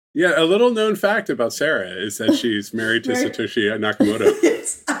Yeah, a little known fact about Sarah is that she's married to Satoshi Nakamoto.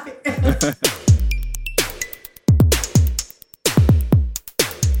 Yes, I am.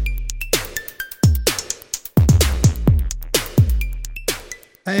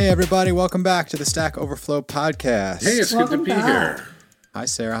 Hey, everybody. Welcome back to the Stack Overflow podcast. Hey, it's good to be here. Hi,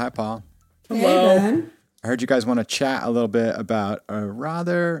 Sarah. Hi, Paul. Hello. Hey, Ben. I heard you guys want to chat a little bit about a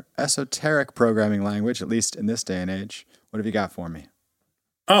rather esoteric programming language, at least in this day and age. What have you got for me?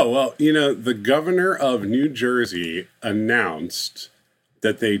 Oh, well, the governor of New Jersey announced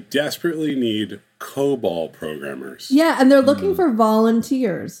that they desperately need COBOL programmers. Yeah, and they're looking for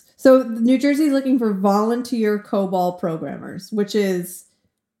volunteers. So New Jersey's looking for volunteer COBOL programmers, which is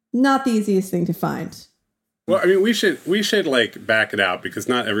not the easiest thing to find. Well, I mean, we should like back it out because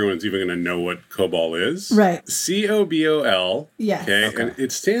not everyone's even going to know what COBOL is. Right. COBOL. Yes. Okay. And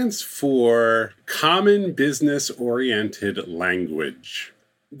it stands for Common Business Oriented Language.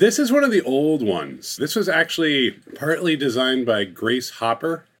 This is one of the old ones. This was actually partly designed by Grace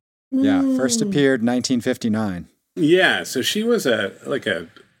Hopper. Yeah, first appeared 1959. Yeah, so she was an Legend.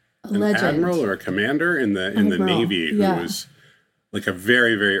 admiral or a commander in the Navy who was like a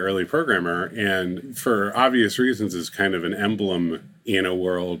very, very early programmer, and for obvious reasons is kind of an emblem in a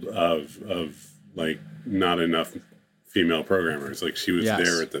world of like not enough female programmers. Like she was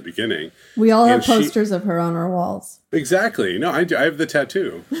there at the beginning. We all have posters of her on our walls. Exactly. No, I do. I have the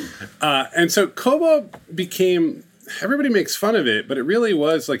tattoo. And so COBOL became, everybody makes fun of it, but it really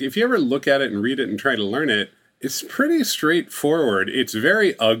was like, if you ever look at it and read it and try to learn it, it's pretty straightforward. It's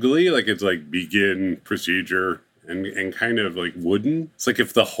very ugly. Like it's like begin procedure and kind of like wooden. It's like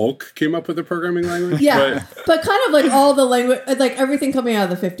if the Hulk came up with a programming language. Yeah. But kind of like all the language, like everything coming out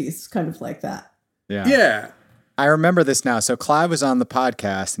of the 50s, kind of like that. Yeah. Yeah. I remember this now. So Clive was on the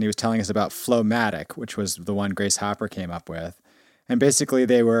podcast and he was telling us about Flowmatic, which was the one Grace Hopper came up with. And basically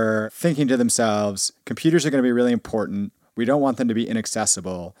they were thinking to themselves, computers are going to be really important. We don't want them to be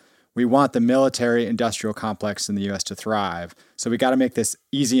inaccessible. We want the military industrial complex in the U.S. to thrive. So we got to make this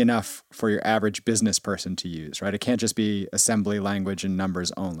easy enough for your average business person to use, right? It can't just be assembly language and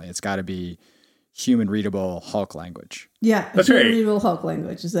numbers only. It's got to be human readable Hulk language. Yeah. That's human right. readable Hulk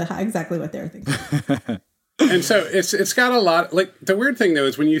language is exactly what they're thinking. And so it's got a lot, like the weird thing though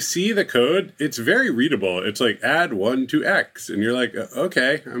is when you see the code, it's very readable. It's like add 1 to X and you're like,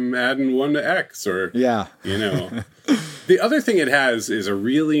 okay, I'm adding 1 to X or, The other thing it has is a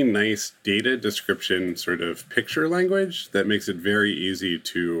really nice data description sort of picture language that makes it very easy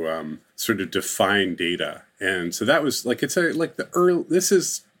to sort of define data. And so that was like, this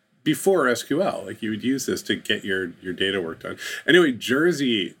is before SQL, like you would use this to get your data work done. Anyway,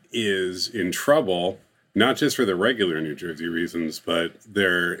 Jersey is in trouble. Not just for the regular New Jersey reasons, but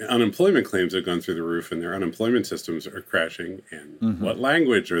their unemployment claims have gone through the roof and their unemployment systems are crashing. And what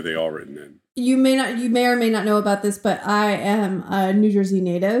language are they all written in? You may or may not know about this, but I am a New Jersey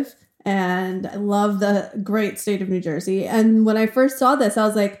native and I love the great state of New Jersey. And when I first saw this, I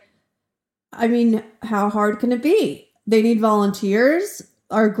was like, I mean, how hard can it be? They need volunteers.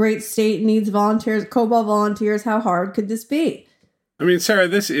 Our great state needs volunteers, COBOL volunteers. How hard could this be? I mean, Sarah,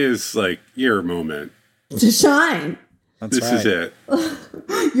 this is like your moment. To shine. This is it.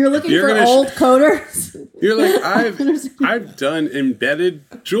 You're looking for old coders? You're like, I've done embedded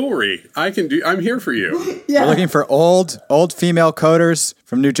jewelry. I'm here for you. Yeah. We're looking for old female coders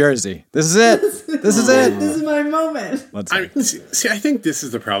from New Jersey. This is it. This is it. This is my moment. See, I think this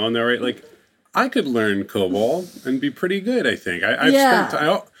is the problem though, right? Like, I could learn COBOL and be pretty good, I think.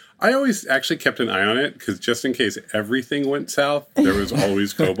 I always actually kept an eye on it because just in case everything went south, there was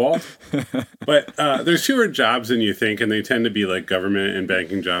always COBOL. But there's fewer jobs than you think, and they tend to be like government and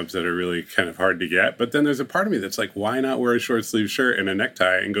banking jobs that are really kind of hard to get. But then there's a part of me that's like, why not wear a short sleeve shirt and a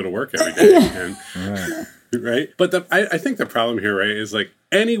necktie and go to work every day? Right? But I think the problem here, right, is like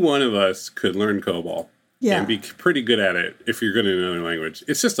any one of us could learn COBOL. Yeah. And be pretty good at it if you're good in another language.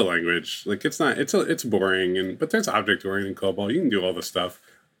 It's just a language. Like it's boring, but there's object oriented COBOL. You can do all the stuff.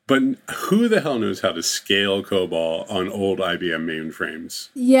 But who the hell knows how to scale COBOL on old IBM mainframes?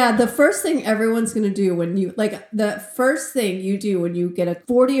 Yeah, the first thing everyone's going to do when you get a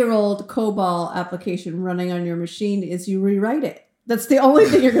 40-year-old COBOL application running on your machine is you rewrite it. That's the only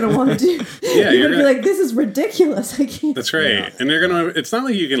thing you're going to want to do. You're going to be like, this is ridiculous. I can't. That's right. Yeah. And it's not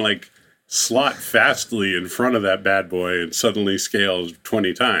like you can like slot fastly in front of that bad boy and suddenly scale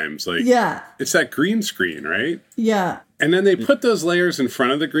 20 times. Like, it's that green screen, right? Yeah. And then they put those layers in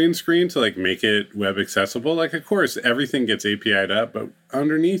front of the green screen to like make it web accessible. Like, of course, everything gets API'd up, but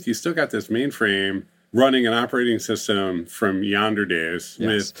underneath you still got this mainframe running an operating system from yonder days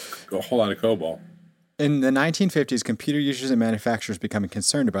with a whole lot of COBOL. In the 1950s, computer users and manufacturers becoming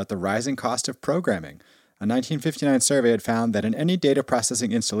concerned about the rising cost of programming. A 1959 survey had found that in any data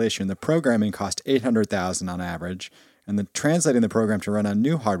processing installation, the programming cost $800,000 on average, and the translating the program to run on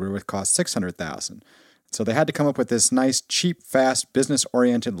new hardware would cost $600,000. So they had to come up with this nice, cheap, fast,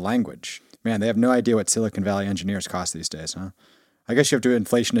 business-oriented language. Man, they have no idea what Silicon Valley engineers cost these days, huh? I guess you have to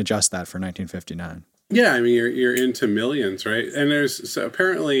inflation adjust that for 1959. Yeah, I mean, you're into millions, right? And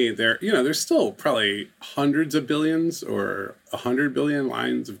apparently there's still probably hundreds of billions or 100 billion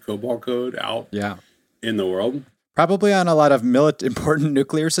lines of COBOL code out in the world. Probably on a lot of important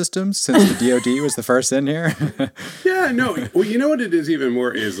nuclear systems, since the DoD was the first in here. Yeah, no. Well, you know what it is even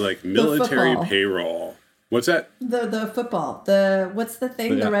more is like military payroll. What's that? The football. What's the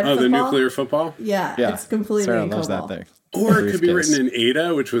thing? The red football? Oh, the nuclear football? Yeah, it's completely Sarah in loves COBOL. that thing. Or it could be written in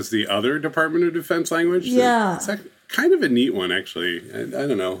Ada, which was the other Department of Defense language. Yeah. It's kind of a neat one, actually. I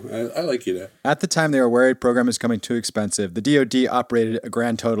don't know. I like Ada. At the time, they were worried programming was becoming too expensive. The DoD operated a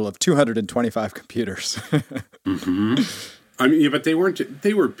grand total of 225 computers. Mm-hmm. I mean, yeah, but they were big.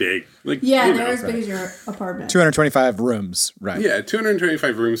 They were as big as your apartment. 225 rooms, right. Yeah,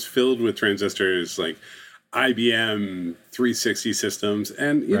 225 rooms filled with transistors, like IBM 360 systems.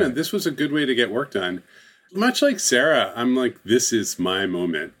 And, you know, this was a good way to get work done. Much like Sarah, I'm like, this is my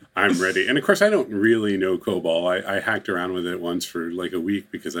moment. I'm ready. And of course, I don't really know COBOL. I hacked around with it once for like a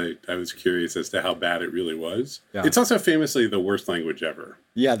week because I was curious as to how bad it really was. Yeah. It's also famously the worst language ever.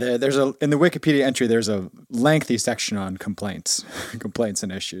 Yeah, there's in the Wikipedia entry, there's a lengthy section on complaints and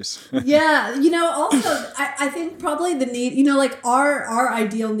issues. Yeah, also, I think probably the need, like our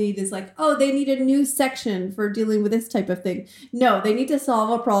ideal need is like, oh, they need a new section for dealing with this type of thing. No, they need to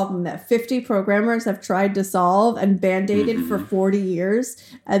solve a problem that 50 programmers have tried to solve and band-aided for 40 years,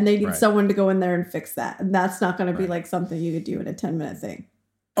 and they need someone to go in there and fix that. And that's not going to be like something you could do in a 10-minute thing.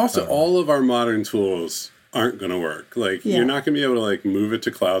 Also, all of our modern tools aren't going to work. Like, you're not going to be able to like move it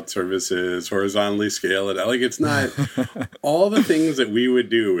to cloud services, horizontally scale it. Like, it's not all the things that we would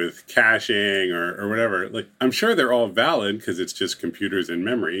do with caching or whatever. Like, I'm sure they're all valid because it's just computers in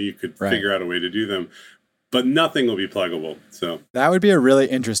memory. You could figure out a way to do them, but nothing will be pluggable. So that would be a really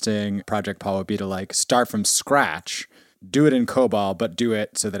interesting project, Paul, would be to like start from scratch, do it in COBOL, but do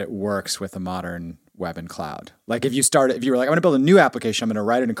it so that it works with a modern web and cloud. Like if you were like, I want to build a new application, I'm going to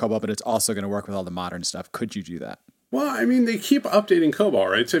write it in COBOL, but it's also going to work with all the modern stuff. Could you do that? Well, I mean, they keep updating COBOL,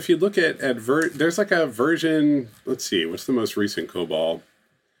 right? So if you look at there's like a version, let's see, what's the most recent COBOL?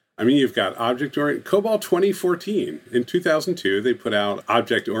 I mean, you've got object-oriented, COBOL 2014. In 2002, they put out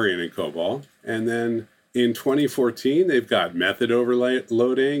object-oriented COBOL. And then in 2014, they've got method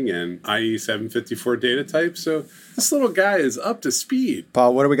overloading and IE 754 data types. So this little guy is up to speed.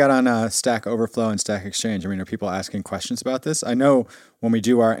 Paul, what do we got on Stack Overflow and Stack Exchange? I mean, are people asking questions about this? I know when we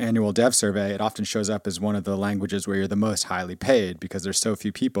do our annual dev survey, it often shows up as one of the languages where you're the most highly paid because there's so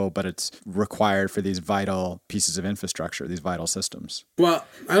few people, but it's required for these vital pieces of infrastructure, these vital systems. Well,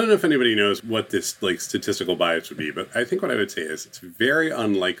 I don't know if anybody knows what this like statistical bias would be, but I think what I would say is it's very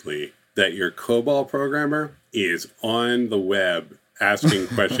unlikely that your COBOL programmer is on the web asking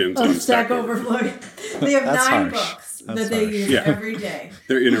questions on Stack Overflow. They have 9 books that they use every day.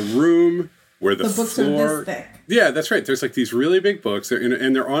 They're in a room where the books floor, are this thick. Yeah, that's right. There's like these really big books.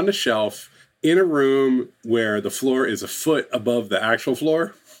 They're on the shelf in a room where the floor is a foot above the actual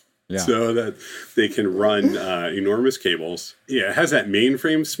floor. Yeah. So that they can run enormous cables. Yeah, it has that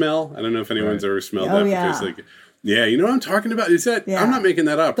mainframe smell. I don't know if anyone's ever smelled that. Yeah. Because yeah, you know what I'm talking about? Is that I'm not making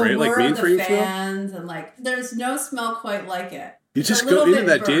that up, right? Like mainframe the fans and like there's no smell quite like it. You just go into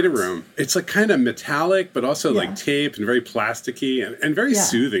that data room. It's like kind of metallic, but also like tape and very plasticky and very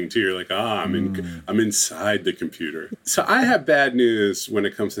soothing too. You're like, I'm inside the computer. So I have bad news when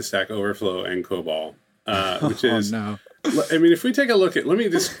it comes to Stack Overflow and COBOL, which is, I mean, if we take a look at,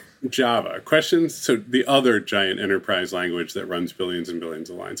 Java questions. So the other giant enterprise language that runs billions and billions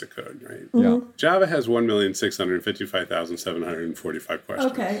of lines of code, right? Yeah. Java has 1,655,745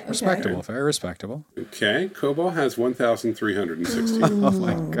 questions. Okay. Respectable, very respectable. Okay. COBOL has 1,360. Oh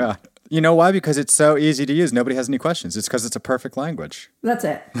my God. You know why? Because it's so easy to use. Nobody has any questions. It's because it's a perfect language. That's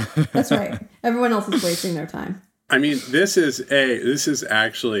it. That's right. Everyone else is wasting their time. I mean, this is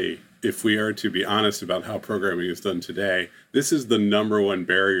actually, if we are to be honest about how programming is done today, this is the number one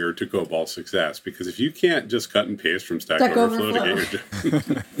barrier to COBOL success. Because if you can't just cut and paste from Stack Overflow to get your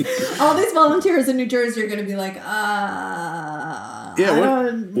job. All these volunteers in New Jersey are going to be like,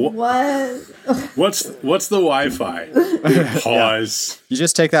 what's the Wi-Fi? Pause. You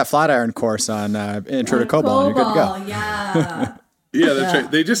just take that Flatiron course on Intro to COBOL and you're good to go. Yeah. Yeah, that's right.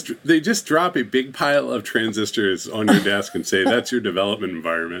 They just drop a big pile of transistors on your desk and say that's your development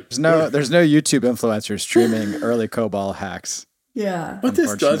environment. There's no YouTube influencers streaming early COBOL hacks. Yeah. What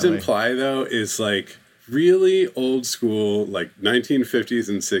this does imply, though, is like really old school, like 1950s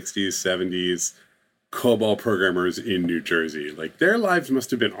and 60s, 70s COBOL programmers in New Jersey. Like their lives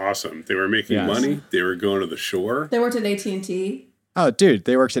must have been awesome. They were making money. They were going to the shore. They worked at AT&T. Oh, dude,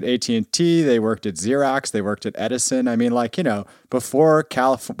 they worked at AT&T, they worked at Xerox, they worked at Edison. I mean, like, before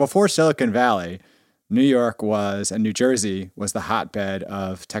Silicon Valley, New York was, and New Jersey was the hotbed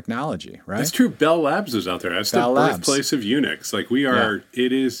of technology, right? That's true. Bell Labs is out there. That's the birthplace of Unix. Like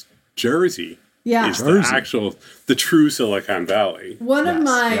it is Jersey. Yeah. Is the true Silicon Valley. One of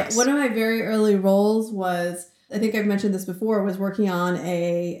my very early roles was, I think I've mentioned this before, was working on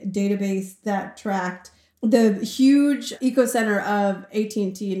a database that tracked the huge eco-center of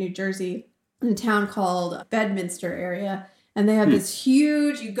AT&T in New Jersey, in a town called Bedminster area. And they have this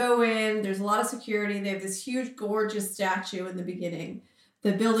huge, you go in, there's a lot of security. They have this huge, gorgeous statue in the beginning.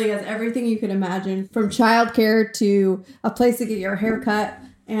 The building has everything you could imagine, from childcare to a place to get your hair cut.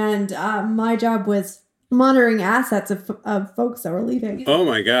 And my job was monitoring assets of folks that were leaving. Oh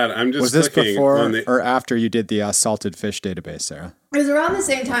my God. I'm just Was this before or after you did the salted fish database, Sarah? It was around the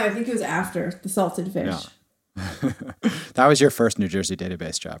same time. I think it was after the salted fish. Yeah. That was your first New Jersey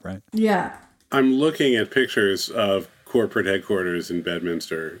database job, right? Yeah. I'm looking at pictures of corporate headquarters in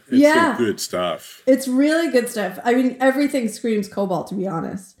Bedminster. It's some good stuff. It's really good stuff. I mean, everything screams COBOL, to be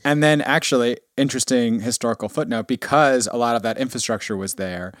honest. And then actually, interesting historical footnote, because a lot of that infrastructure was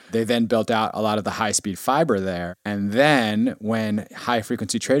there, they then built out a lot of the high-speed fiber there. And then when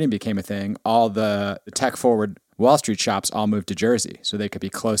high-frequency trading became a thing, all the tech-forward Wall Street shops all moved to Jersey so they could be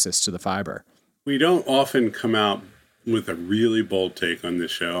closest to the fiber. We don't often come out with a really bold take on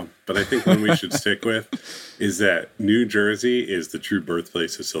this show, but I think one we should stick with is that New Jersey is the true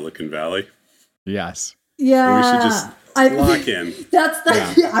birthplace of Silicon Valley. Yes. Yeah. And we should just lock in.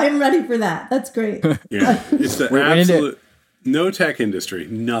 I'm ready for that. That's great. Yeah. It's the absolute no tech industry,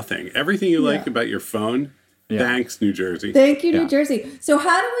 nothing. Everything you like about your phone, thanks New Jersey. Thank you, New Jersey. So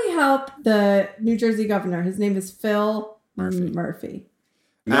how do we help the New Jersey governor? His name is Phil Murphy.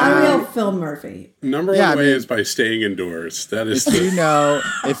 How do we help Phil Murphy? Number one way is by staying indoors. That is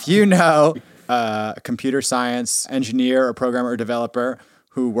if you know a computer science engineer or programmer or developer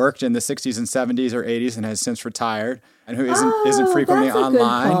who worked in the 60s and 70s or 80s and has since retired and who isn't frequently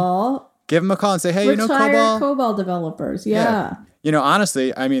online, give them a call and say, hey, Retired COBOL developers. Yeah.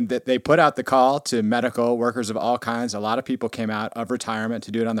 Honestly, I mean, they put out the call to medical workers of all kinds. A lot of people came out of retirement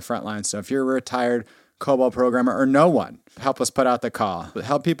to do it on the front line. So if you're a retired COBOL programmer or no one, help us put out the call.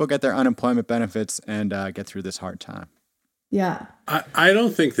 Help people get their unemployment benefits and get through this hard time. Yeah. I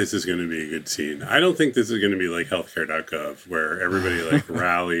don't think this is going to be a good scene. I don't think this is going to be like healthcare.gov where everybody like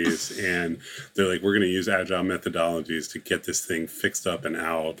rallies and they're like, we're going to use agile methodologies to get this thing fixed up and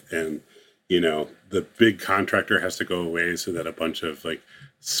out. And, the big contractor has to go away so that a bunch of like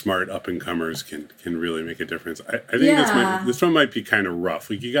smart up and comers can really make a difference. I think this one might be kind of rough.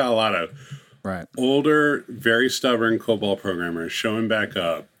 Like you got a lot of older, very stubborn COBOL programmers showing back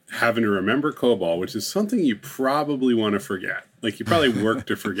up, having to remember COBOL, which is something you probably want to forget. Like you probably work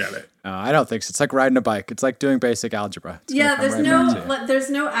to forget it. I don't think so. It's like riding a bike. It's like doing basic algebra. There's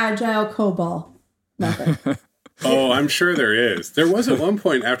no agile COBOL method. Oh, I'm sure there is. There was at one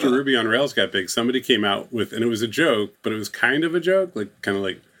point after Ruby on Rails got big, somebody came out with, and it was a joke, but it was kind of a joke,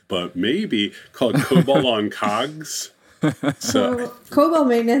 but maybe called COBOL on Cogs. So COBOL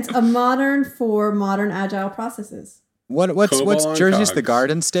maintenance, a modern for modern agile processes. What's Jersey's the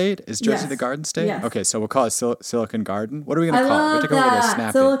Garden State? Is Jersey the Garden State? Yes. Okay, so we'll call it Silicon Garden. What are we going to call it? We have to come up with a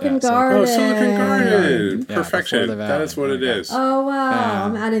snappy Silicon Garden. Oh, Silicon Garden. Yeah, Perfection. That is what it is. Oh, wow.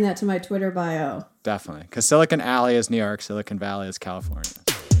 I'm adding that to my Twitter bio. Definitely. Because Silicon Alley is New York. Silicon Valley is California.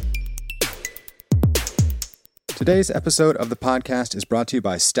 Today's episode of the podcast is brought to you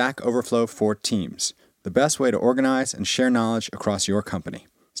by Stack Overflow for Teams, the best way to organize and share knowledge across your company.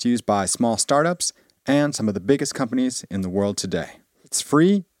 It's used by small startups and some of the biggest companies in the world today. It's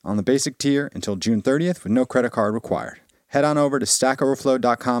free on the basic tier until June 30th with no credit card required. Head on over to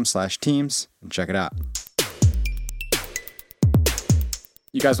stackoverflow.com/teams and check it out.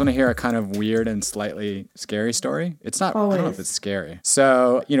 You guys want to hear a kind of weird and slightly scary story? It's not, always. I don't know if it's scary.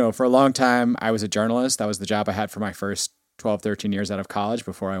 So, for a long time, I was a journalist. That was the job I had for my first 12, 13 years out of college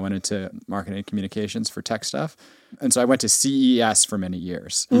before I went into marketing and communications for tech stuff. And so I went to CES for many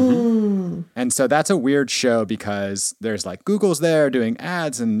years. Mm-hmm. And so that's a weird show because there's like Google's there doing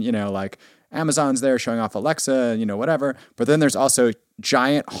ads and, like Amazon's there showing off Alexa, whatever. But then there's also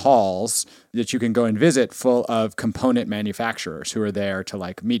giant halls that you can go and visit full of component manufacturers who are there to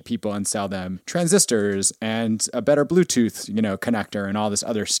like meet people and sell them transistors and a better Bluetooth, connector and all this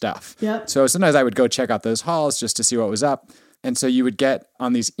other stuff. Yep. So sometimes I would go check out those halls just to see what was up. And so you would get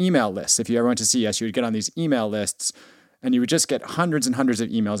on these email lists. If you ever went to CES, you would get on these email lists and you would just get hundreds and hundreds of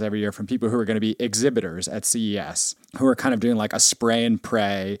emails every year from people who are going to be exhibitors at CES, who are kind of doing like a spray and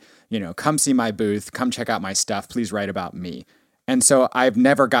pray, come see my booth, come check out my stuff, please write about me. And so I've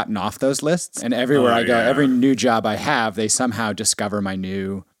never gotten off those lists. And everywhere I go, every new job I have, they somehow discover my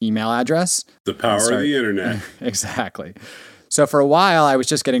new email address. The power of the internet. Exactly. So for a while, I was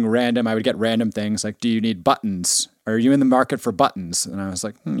just getting random. I would get random things like, do you need buttons? Are you in the market for buttons? And I was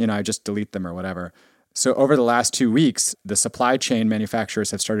like, I just delete them or whatever. So over the last 2 weeks, the supply chain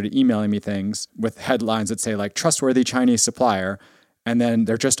manufacturers have started emailing me things with headlines that say like trustworthy Chinese supplier. And then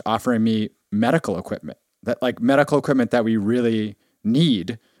they're just offering me medical equipment, medical equipment that we really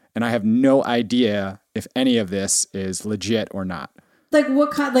need. And I have no idea if any of this is legit or not. Like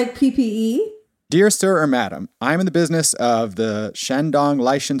what kind, like PPE? Dear sir or madam, I'm in the business of the Shandong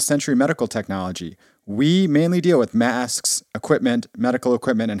licensed Century Medical Technology. We mainly deal with masks, equipment, medical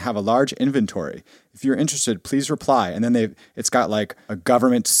equipment, and have a large inventory. If you're interested, please reply. And then it's got like a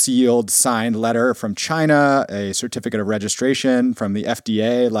government sealed signed letter from China, a certificate of registration from the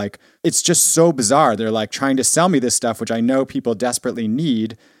FDA. Like, it's just so bizarre. They're like trying to sell me this stuff, which I know people desperately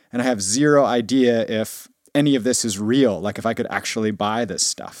need. And I have zero idea if any of this is real. Like if I could actually buy this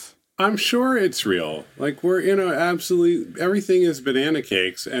stuff. I'm sure it's real. Like we're absolutely everything is banana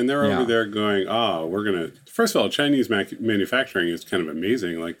cakes, and they're over there going, we're gonna. First of all, Chinese manufacturing is kind of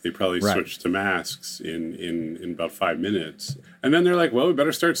amazing. Like they probably switched to masks in about 5 minutes, and then they're like, well, we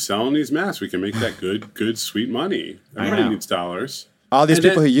better start selling these masks. We can make that good sweet money. Everybody needs dollars. All these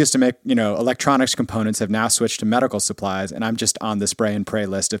people who used to make, electronics components have now switched to medical supplies, and I'm just on the spray and pray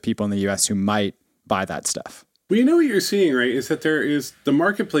list of people in the U.S. who might buy that stuff. Well, what you're seeing, right, is that the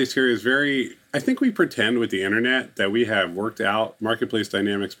marketplace here is very, I think we pretend with the internet that we have worked out marketplace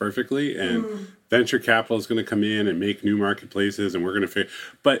dynamics perfectly, and venture capital is going to come in and make new marketplaces, and we're going to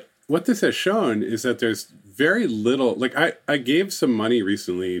but what this has shown is that there's very little, like I gave some money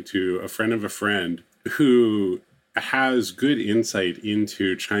recently to a friend of a friend who has good insight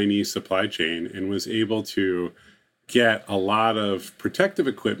into Chinese supply chain and was able to get a lot of protective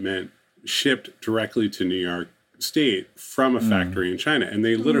equipment shipped directly to New York State from a factory in China. And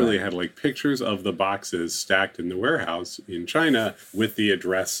they literally had like pictures of the boxes stacked in the warehouse in China with the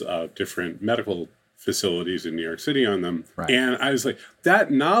address of different medical facilities in New York City on them. Right. And I was like, that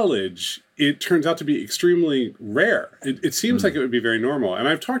knowledge, it turns out to be extremely rare. It seems like it would be very normal. And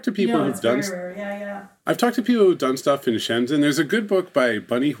I've talked to people who've done... Very rare. I've talked to people who've done stuff in Shenzhen. There's a good book by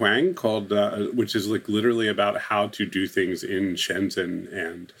Bunny Huang called, which is like literally about how to do things in Shenzhen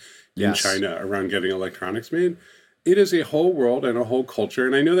and in China around getting electronics made. It is a whole world and a whole culture.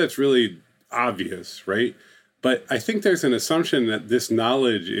 And I know that's really obvious, right? But I think there's an assumption that this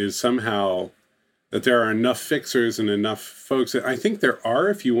knowledge is somehow that there are enough fixers and enough folks. I think there are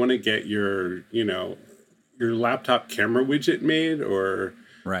if you want to get your laptop camera widget made or,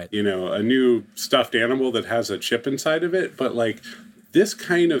 a new stuffed animal that has a chip inside of it. But like this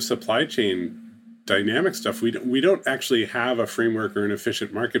kind of supply chain dynamic stuff, we don't actually have a framework or an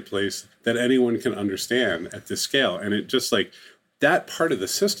efficient marketplace that anyone can understand at this scale. And it just like that part of the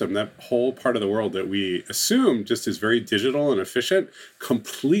system, that whole part of the world that we assume just is very digital and efficient,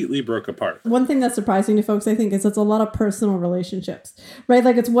 completely broke apart. One thing that's surprising to folks, I think, is it's a lot of personal relationships, right?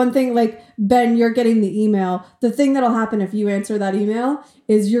 Like it's one thing, like Ben, you're getting the email. The thing that'll happen if you answer that email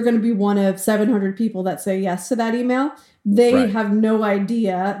is you're going to be one of 700 people that say yes to that email. They have no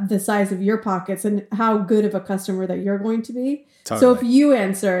idea the size of your pockets and how good of a customer that you're going to be. Totally. So if you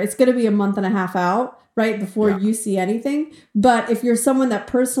answer, it's going to be a month and a half out, right, before you see anything. But if you're someone that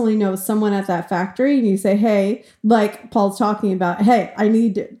personally knows someone at that factory and you say, hey, like Paul's talking about, hey, I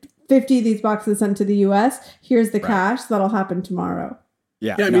need 50 of these boxes sent to the US. Here's the cash. That'll happen tomorrow.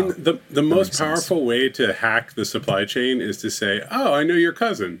 Yeah, I mean, the most powerful way to hack the supply chain is to say, oh, I know your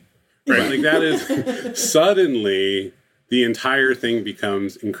cousin, right? Like that is suddenly... the entire thing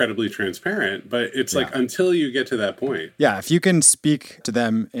becomes incredibly transparent, but it's like until you get to that point. Yeah, if you can speak to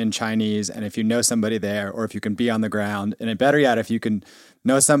them in Chinese and if you know somebody there or if you can be on the ground, and better yet, if you can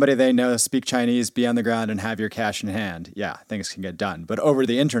know somebody they know, speak Chinese, be on the ground and have your cash in hand, things can get done. But over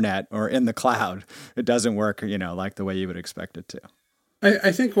the internet or in the cloud, it doesn't work, like the way you would expect it to.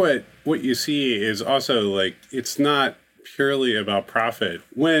 I think what you see is also like, it's not purely about profit.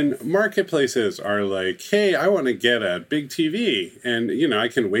 When marketplaces are like, hey, I want to get a big TV, and, I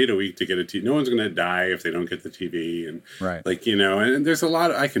can wait a week to get a TV. No one's going to die if they don't get the TV. And right. And there's a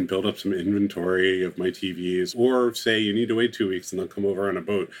lot I can build up some inventory of my TVs, or say you need to wait 2 weeks and they'll come over on a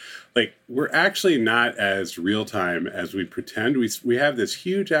boat. Like, we're actually not as real time as we pretend. We have this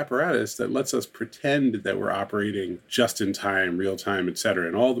huge apparatus that lets us pretend that we're operating just in time, real time, et cetera.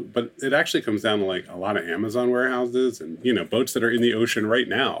 But it actually comes down to like a lot of Amazon warehouses and, boats that are in the ocean right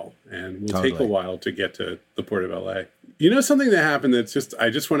now. And will take a while to get to the port of LA. Something that happened I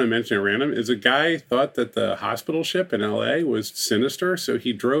just want to mention at random is a guy thought that the hospital ship in LA was sinister. So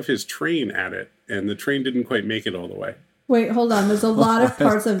he drove his train at it and the train didn't quite make it all the way. Wait, hold on. There's a lot of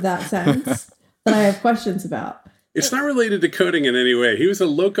parts of that sentence that I have questions about. It's not related to coding in any way. He was a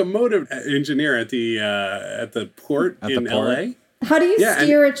locomotive engineer at the port in LA. How do you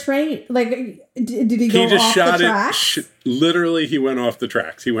steer a train? Like, did he go off the tracks? Literally, he went off the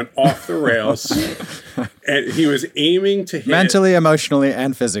tracks. He went off the rails. And he was aiming to hit... Mentally, emotionally,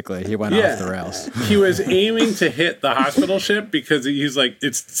 and physically, he went off the rails. He was aiming to hit the hospital ship because he's like,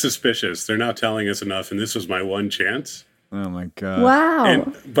 it's suspicious. They're not telling us enough, and this was my one chance. Oh, my God.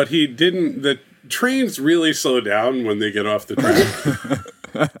 Wow. But he didn't... The trains really slow down when they get off the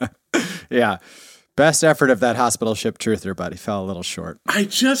track. Yeah. Best effort of that hospital ship truther, but he fell a little short. I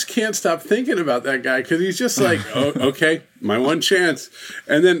just can't stop thinking about that guy because he's just like, oh, okay, my one chance.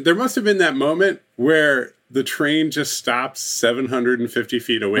 And then there must have been that moment where the train just stops 750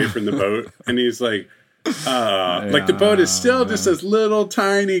 feet away from the boat. And he's like, like the boat is still just this little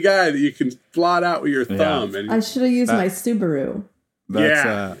tiny guy that you can blot out with your thumb. And I should have used my Subaru.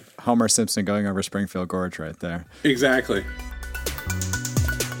 That's Homer Simpson going over Springfield Gorge right there. Exactly.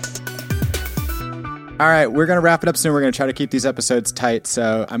 All right, we're going to wrap it up soon. We're going to try to keep these episodes tight.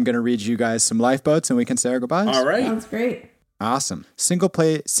 So I'm going to read you guys some lifeboats and we can say our goodbyes. All right. Sounds great. Awesome. Single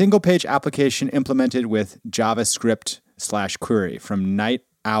page application implemented with JavaScript/query from Night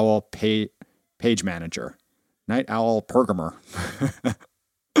Owl Page Manager. Night Owl Programmer.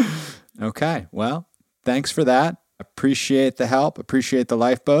 Okay, well, thanks for that. Appreciate the help. Appreciate the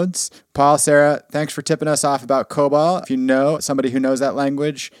lifeboats. Paul, Sarah, thanks for tipping us off about COBOL. If you know somebody who knows that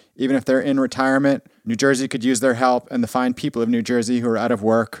language, even if they're in retirement, New Jersey could use their help, and the fine people of New Jersey who are out of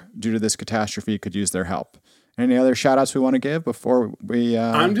work due to this catastrophe could use their help. Any other shout outs we want to give before we...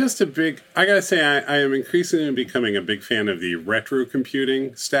 I'm just I got to say, I am increasingly becoming a big fan of the retro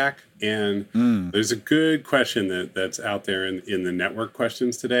computing stack. And there's a good question that's out there in the network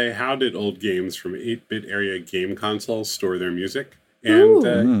questions today. How did old games from 8-bit area game consoles store their music?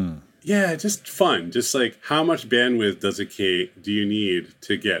 And just fun. Just like, how much bandwidth do you need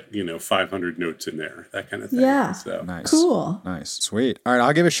to get, 500 notes in there? That kind of thing. Yeah. So. Nice. Cool. Nice. Sweet. All right.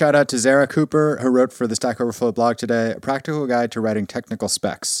 I'll give a shout out to Zara Cooper, who wrote for the Stack Overflow blog today, A Practical Guide to Writing Technical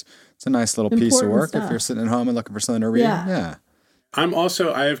Specs. It's a nice little piece of work stuff. If you're sitting at home and looking for something to read. Yeah.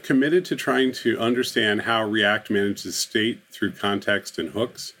 I have committed to trying to understand how React manages state through context and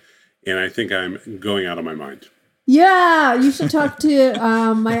hooks. And I think I'm going out of my mind. Yeah, you should talk to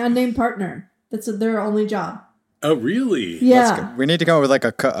my unnamed partner. That's their only job. Oh, really? Yeah. We need to come up with like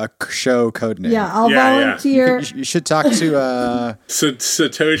a show code name. Yeah, I'll volunteer. You should talk to...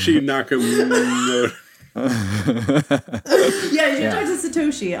 Satoshi Nakamoto. Yeah, you should talk to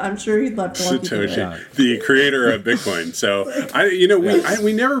Satoshi. I'm sure he'd love to walk Satoshi, the creator of Bitcoin. So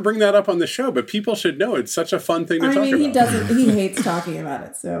we never bring that up on the show, but people should know it's such a fun thing to talk about. He hates talking about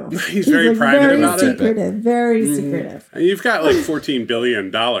it, so he's very private about it. Very secretive. You've got like $14 billion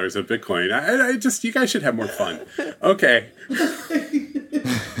of Bitcoin. I just, you guys should have more fun. Okay.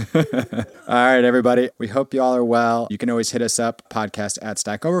 All right, everybody. We hope you all are well. You can always hit us up, podcast at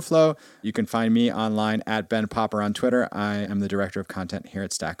Stack Overflow. You can find me online at Ben Popper on Twitter. I am the director of content here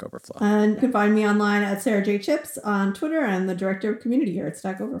at Stack Overflow. And you can find me online at Sarah J. Chips on Twitter and the director of community here at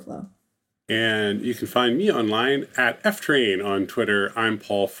Stack Overflow. And you can find me online at FTrain on Twitter. I'm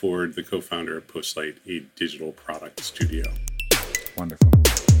Paul Ford, the co-founder of Postlight, a digital product studio. Wonderful.